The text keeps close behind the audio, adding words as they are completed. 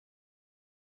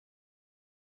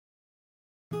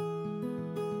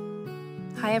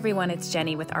Hi everyone, it's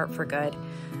Jenny with Art for Good.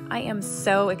 I am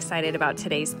so excited about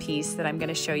today's piece that I'm going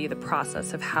to show you the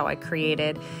process of how I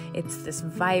created. It's this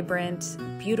vibrant,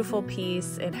 beautiful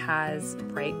piece. It has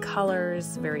bright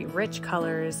colors, very rich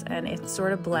colors, and it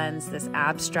sort of blends this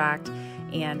abstract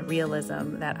and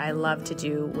realism that I love to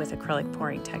do with acrylic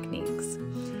pouring techniques.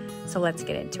 So let's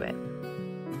get into it.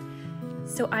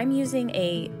 So I'm using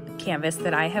a canvas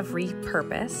that I have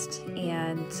repurposed,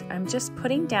 and I'm just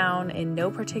putting down in no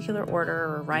particular order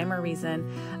or rhyme or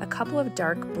reason a couple of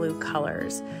dark blue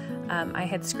colors. I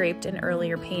had scraped an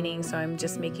earlier painting, so I'm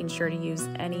just making sure to use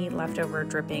any leftover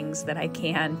drippings that I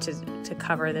can to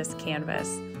cover this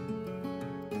canvas.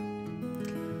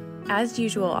 As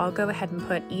usual, I'll go ahead and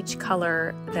put each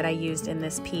color that I used in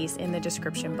this piece in the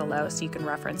description below so you can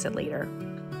reference it later.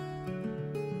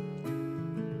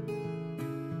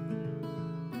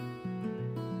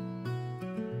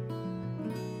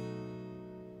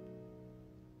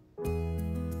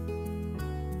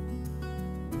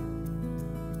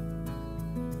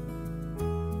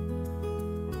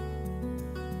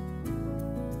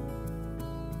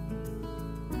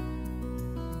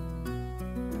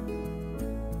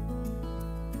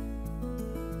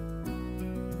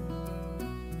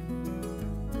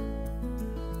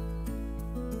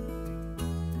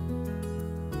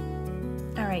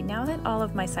 Alright, now that all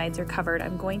of my sides are covered,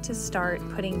 I'm going to start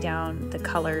putting down the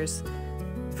colors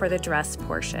for the dress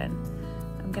portion.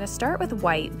 I'm going to start with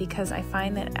white because I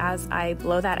find that as I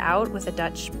blow that out with a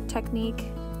Dutch technique,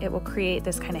 it will create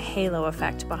this kind of halo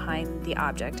effect behind the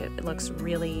object. It looks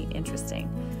really interesting.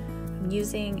 I'm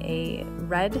using a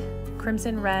red,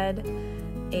 crimson red,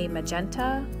 a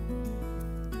magenta,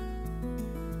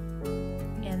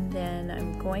 and then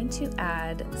I'm going to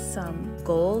add some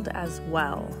gold as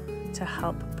well to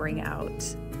help bring out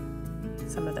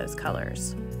some of those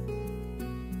colors.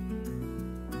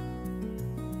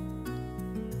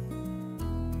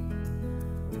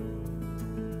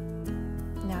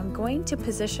 Now I'm going to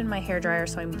position my hairdryer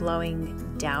so I'm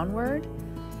blowing downward,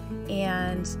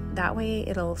 and that way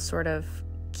it'll sort of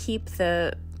keep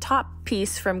the top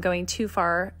piece from going too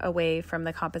far away from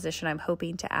the composition I'm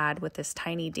hoping to add with this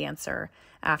tiny dancer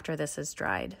after this is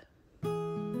dried.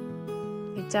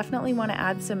 I definitely want to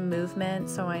add some movement,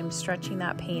 so I'm stretching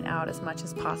that paint out as much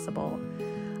as possible.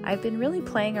 I've been really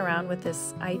playing around with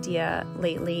this idea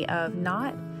lately of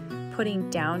not putting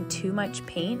down too much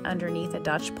paint underneath a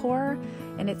Dutch pour,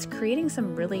 and it's creating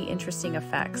some really interesting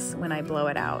effects when I blow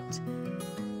it out.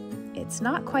 It's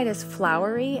not quite as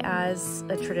flowery as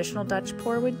a traditional Dutch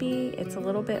pour would be. It's a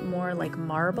little bit more like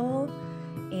marble,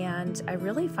 and I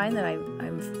really find that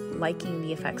I'm liking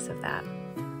the effects of that.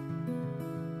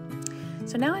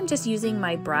 So now I'm just using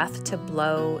my breath to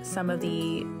blow some of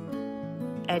the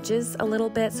edges a little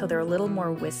bit so they're a little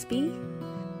more wispy.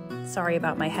 Sorry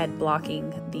about my head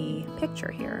blocking the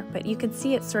picture here, but you can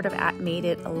see it sort of made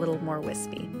it a little more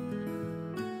wispy.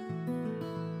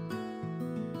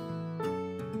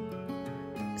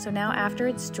 So now after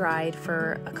it's dried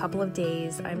for a couple of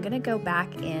days, I'm going to go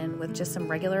back in with just some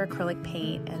regular acrylic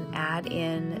paint and add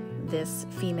in this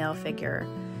female figure.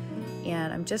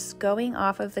 And I'm just going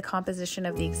off of the composition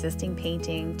of the existing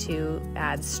painting to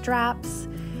add straps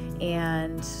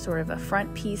and sort of a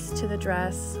front piece to the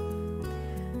dress.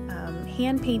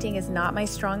 Hand painting is not my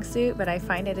strong suit, but I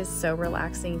find it is so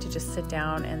relaxing to just sit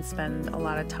down and spend a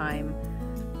lot of time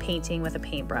painting with a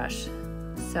paintbrush.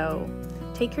 So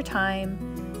take your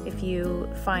time. If you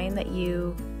find that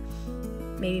you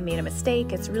maybe made a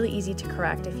mistake, it's really easy to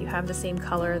correct. If you have the same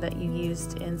color that you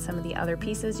used in some of the other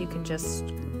pieces, you can just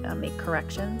make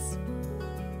corrections.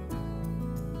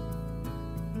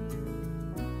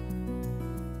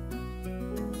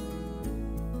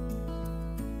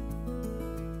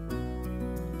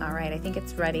 All right, I think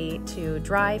it's ready to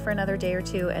dry for another day or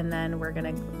two, and then we're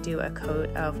gonna do a coat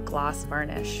of gloss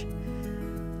varnish.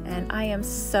 And I am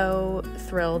so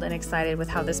thrilled and excited with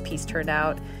how this piece turned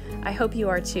out. I hope you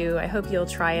are too. I hope you'll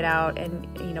try it out and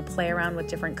play around with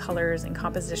different colors and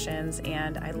compositions.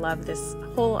 And I love this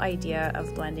whole idea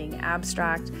of blending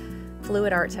abstract,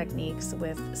 fluid art techniques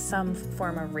with some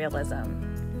form of realism.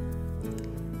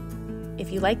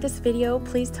 If you like this video,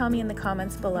 please tell me in the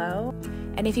comments below.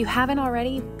 And if you haven't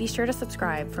already, be sure to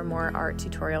subscribe for more art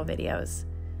tutorial videos.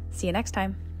 See you next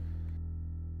time.